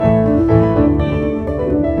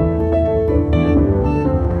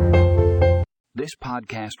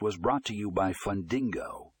podcast was brought to you by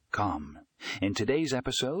Fundingo. Come. In today's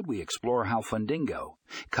episode, we explore how Fundingo,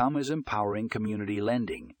 Come, is empowering community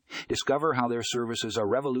lending. Discover how their services are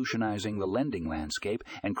revolutionizing the lending landscape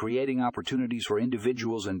and creating opportunities for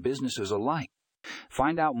individuals and businesses alike.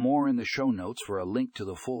 Find out more in the show notes for a link to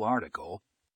the full article.